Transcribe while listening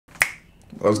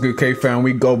What's good, KFAM?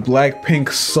 We go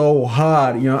Blackpink So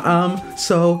Hot. You know, I'm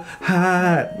so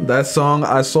hot. That song,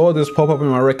 I saw this pop up in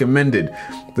my recommended.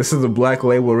 This is the Black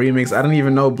Label remix. I didn't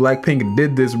even know Blackpink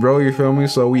did this, bro. You feel me?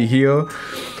 So we here.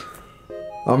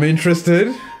 I'm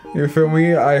interested. You feel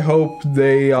me? I hope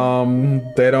they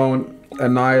don't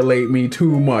annihilate me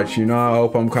too much. You know, I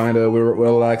hope I'm kind of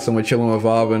relaxing, we're chilling, we're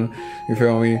vibing. You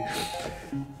feel me?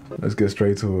 Let's get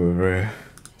straight to it, bro.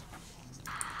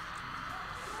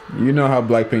 You know how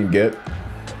Blackpink get.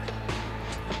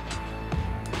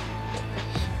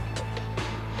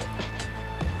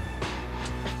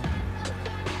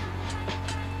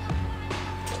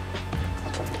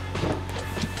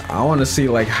 I want to see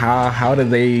like how do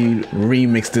they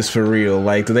remix this for real?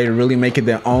 Like, do they really make it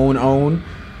their own?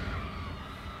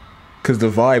 Cause the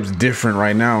vibe's different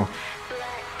right now.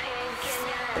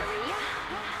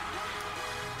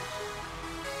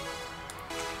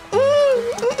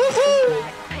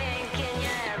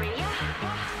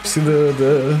 See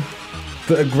the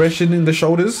aggression in the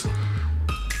shoulders.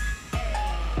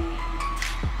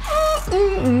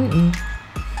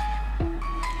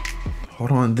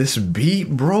 Hold on, this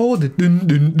beat, bro. The dun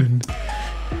dun dun.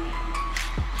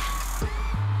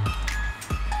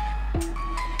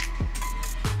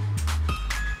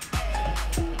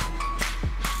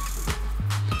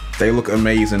 They look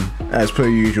amazing, as per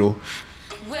usual.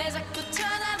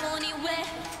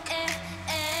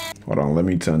 Hold on, let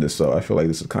me turn this up. I feel like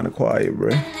this is kind of quiet, bro.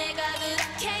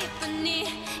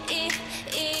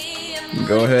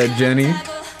 Go ahead, Jennie.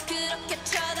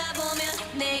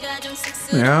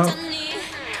 Yeah.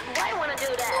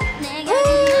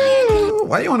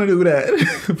 Why you wanna do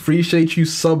that? Appreciate you,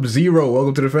 Sub-Zero.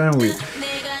 Welcome to the family.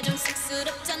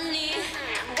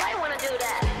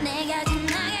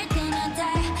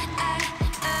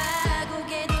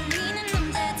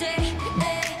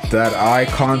 That eye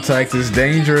contact is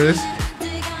dangerous.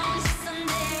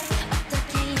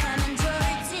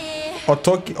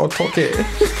 Otoke. A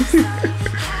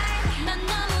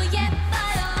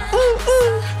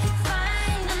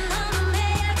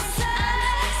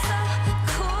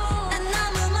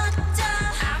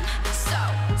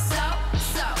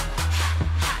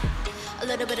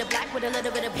little bit of black with a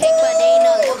little bit of pink, but they ain't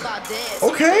know about this.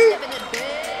 Okay.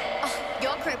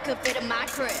 Your crib could fit in my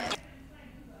crib.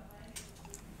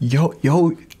 Yo,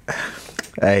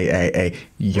 hey,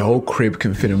 yo crib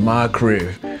can fit in my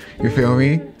crib. You feel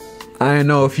me? I don't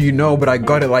know if you know, but I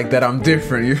got it like that. I'm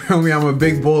different. You feel me? I'm a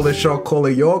big baller shot. Call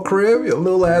it your crib, your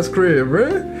little ass crib,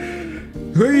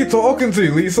 bruh. Who are you talking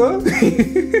to, Lisa?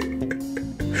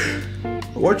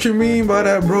 What you mean by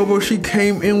that, bro? But she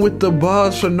came in with the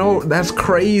buzz, so no, that's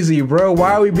crazy, bro.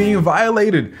 Why are we being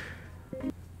violated?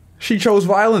 She chose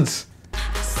violence.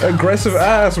 Aggressive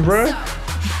ass, bruh.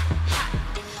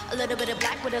 A little bit of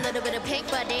black with a little bit of pink,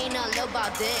 but they ain't nothing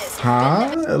about this.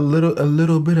 Huh? A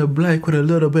little bit of black with a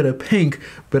little bit of pink,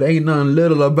 but ain't nothing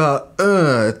little about.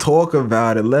 Talk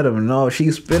about it. Let them know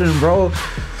she's spitting, bro.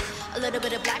 A little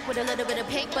bit of black with a little bit of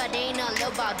pink, but they ain't nothing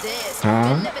about this.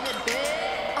 Huh?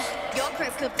 Your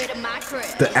crib could fit in my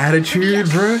crib. The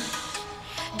attitude, bro.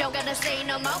 Don't gotta say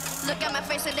no more. Look at my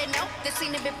face and they know they've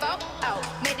seen it before. Oh,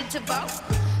 made it to vote.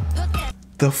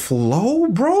 The flow,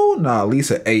 bro? Nah,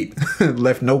 Lisa 8.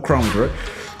 Left no crumbs, bro.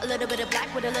 A little bit of black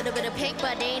with a little bit of pink,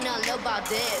 but they ain't nothing about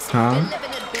this. Huh?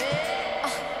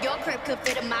 Your crib could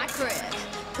fit in my crib.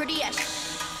 Pretty as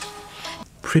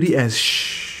Pretty as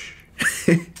shh.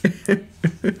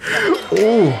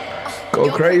 Oh,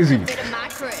 go crazy.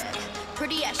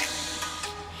 Pretty as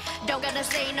don't gotta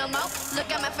say no more. Look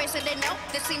at my face and they know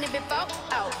they've seen it before.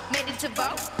 Oh, made it to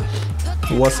vote.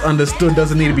 What's understood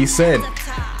doesn't need to be said.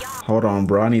 Hold on,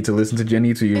 bro. I need to listen to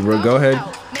Jennie to you, bro. Go ahead.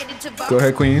 Go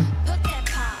ahead, queen.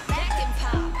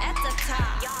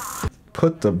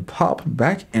 Put the pop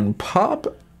back and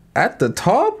pop at the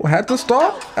top? Had to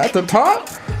stop? At the top?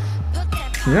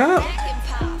 Yeah.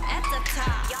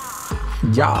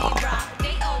 Yeah.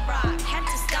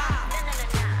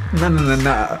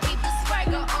 Nah.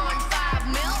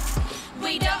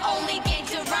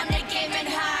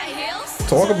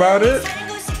 Talk about it.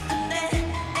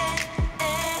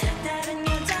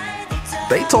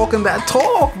 They talking that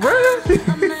talk, bruh.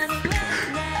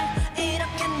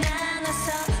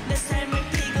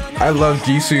 I love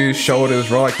Jisoo's shoulders,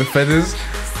 bro, like the feathers.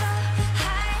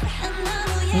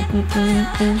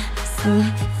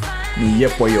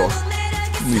 Yep, boy,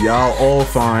 y'all all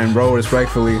fine, bro,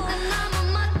 respectfully.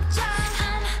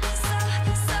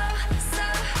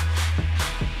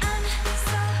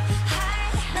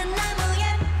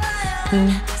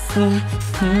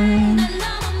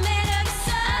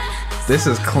 This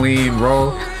is clean,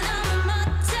 bro.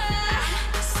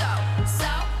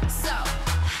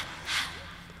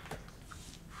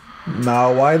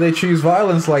 Nah, why they choose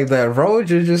violence like that, bro?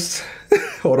 Just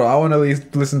hold on. I want to at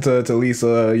least listen to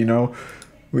Lisa, you know,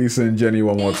 Lisa and Jennie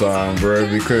one more time, bro,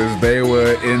 because they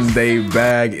were in they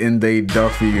bag, in they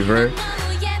Duffy, bro.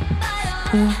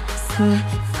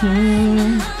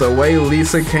 The way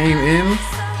Lisa came in,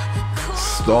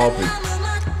 stop it.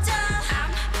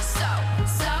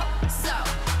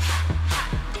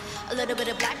 A little bit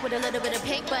of black with a little bit of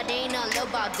pink, but they ain't nothing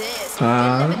about this.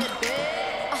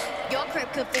 Your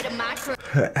crib could fit in my crib.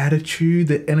 Her attitude,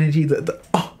 the energy, the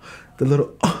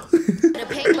little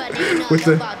with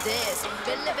the about this.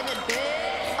 Been living a bit.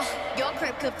 Your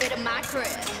crib could fit in my crib.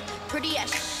 Pretty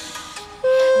as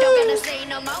don't gotta say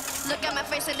no more. Look at my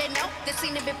face and they know they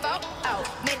seen it before. Oh,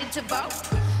 made it to vote.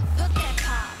 Look at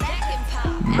pop, back and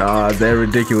pop. Nah, they're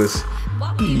ridiculous.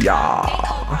 Yeah.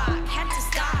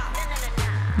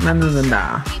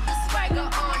 Nah.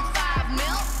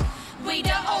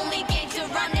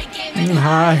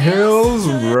 High heels,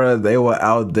 bruh. They were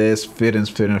out there spitting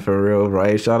for real,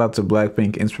 right? Shout out to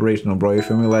Blackpink, inspirational, bro. You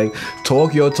feel me? Like,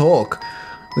 talk your talk.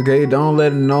 Okay, don't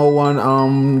let no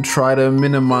one try to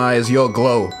minimize your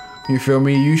glow. You feel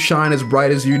me? You shine as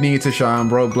bright as you need to shine,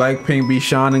 bro. Blackpink be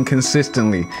shining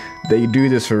consistently. They do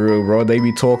this for real, bro. They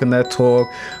be talking that talk,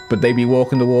 but they be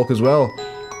walking the walk as well.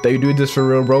 They do this for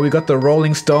real, bro. We got the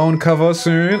Rolling Stone cover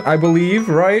soon, I believe,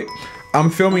 right? I'm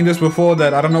filming this before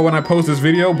that. I don't know when I post this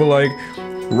video, but like,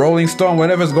 Rolling Stone,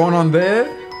 whatever's going on there,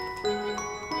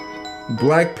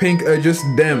 Blackpink are just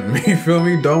them. You feel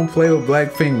me? Don't play with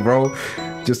Blackpink, bro.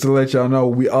 Just to let y'all know,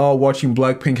 we are watching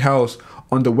Blackpink House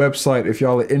on the website if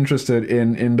y'all are interested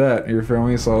in that. You feel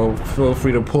me? So feel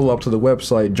free to pull up to the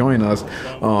website, join us.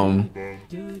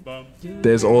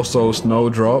 There's also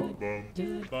Snowdrop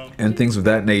and things of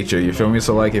that nature. You feel me?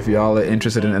 So like, if y'all are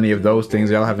interested in any of those things,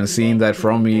 y'all haven't seen that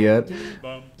from me yet,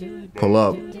 pull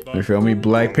up. You feel me?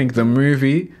 Blackpink the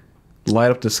movie, Light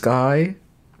Up the Sky,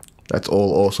 that's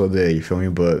all also there. You feel me?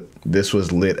 But this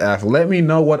was lit after. Let me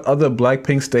know what other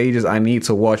Blackpink stages I need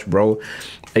to watch, bro,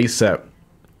 ASAP,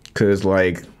 cause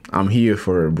like, I'm here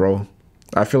for it, bro.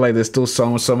 I feel like there's still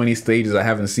so many stages I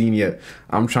haven't seen yet.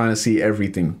 I'm trying to see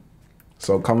everything.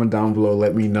 So comment down below,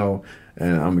 let me know,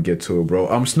 and I'm gonna get to it,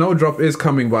 bro. Snowdrop is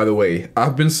coming, by the way.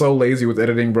 I've been so lazy with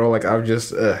editing, bro. Like, I've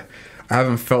just, I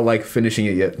haven't felt like finishing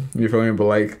it yet. You feel me? But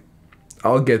like,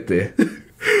 I'll get there.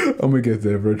 I'm gonna get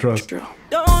there, bro. Trust. Don't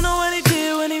know what he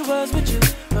did when he was with you,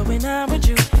 but when I'm with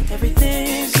you,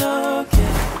 everything